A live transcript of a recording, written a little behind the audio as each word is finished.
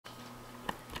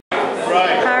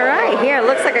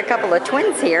like a couple of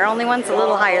twins here. Only one's a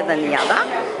little higher than the other.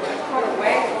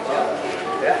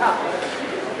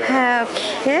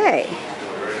 Okay.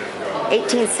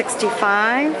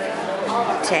 1865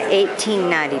 to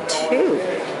 1892.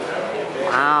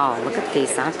 Wow, look at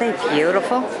these. Aren't they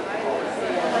beautiful?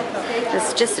 This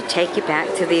is just to take you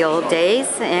back to the old days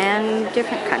and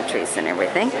different countries and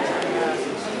everything.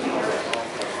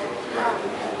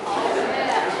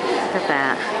 Look at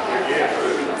that.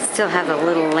 Still have the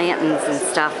little lanterns and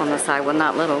stuff on the side. Well,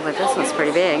 not little, but this one's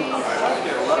pretty big.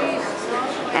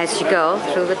 As you go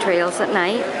through the trails at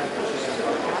night.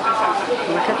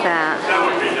 Look at that.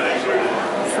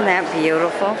 Isn't that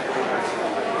beautiful?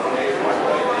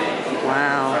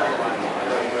 Wow.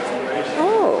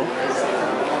 Oh.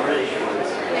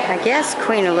 I guess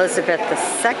Queen Elizabeth II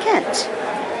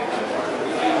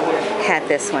had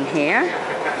this one here.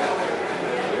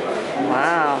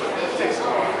 Wow.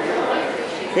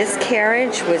 This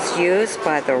carriage was used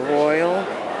by the Royal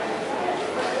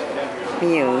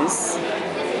Mews,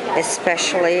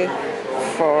 especially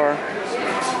for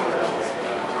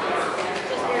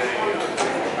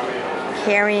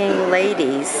carrying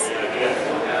ladies.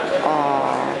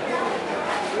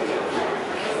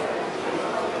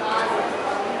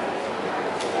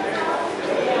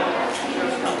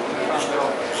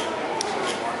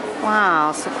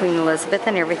 Wow, so Queen Elizabeth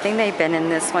and everything, they've been in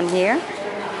this one here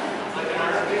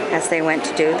as they went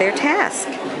to do their task.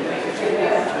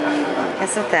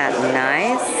 Isn't that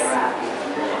nice?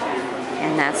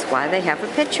 And that's why they have a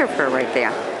picture of her right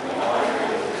there.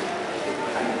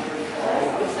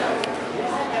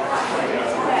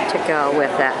 To go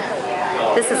with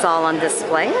it. This is all on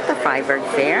display at the Fryburg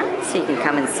Fair, so you can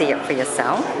come and see it for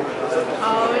yourself.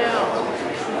 Oh,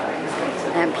 yeah.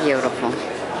 Isn't that beautiful?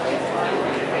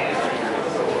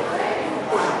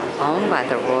 Owned by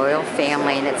the royal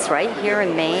family, and it's right here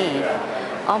in Maine.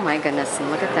 Oh my goodness, and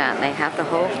look at that. They have the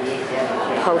whole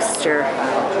poster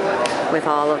with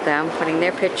all of them, putting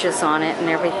their pictures on it and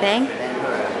everything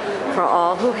for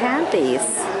all who had these.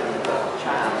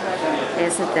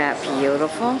 Isn't that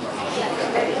beautiful?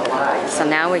 So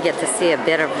now we get to see a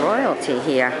bit of royalty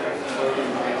here.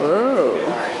 Ooh.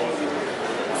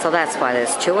 So that's why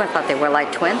there's two. I thought they were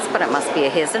like twins, but it must be a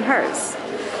his and hers.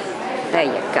 There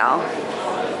you go.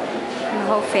 The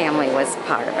whole family was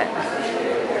part of it.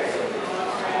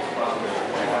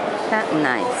 That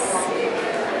nice.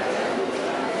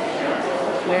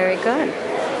 Very good.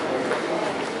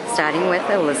 Starting with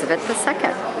Elizabeth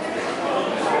II.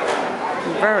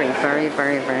 Very, very,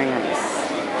 very, very nice.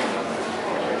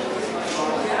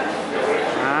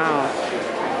 Wow.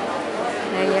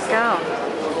 There you go.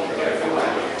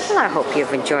 Well, I hope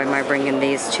you've enjoyed my bringing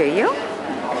these to you.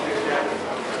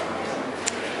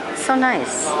 So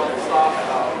nice.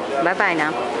 Bye-bye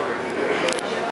now.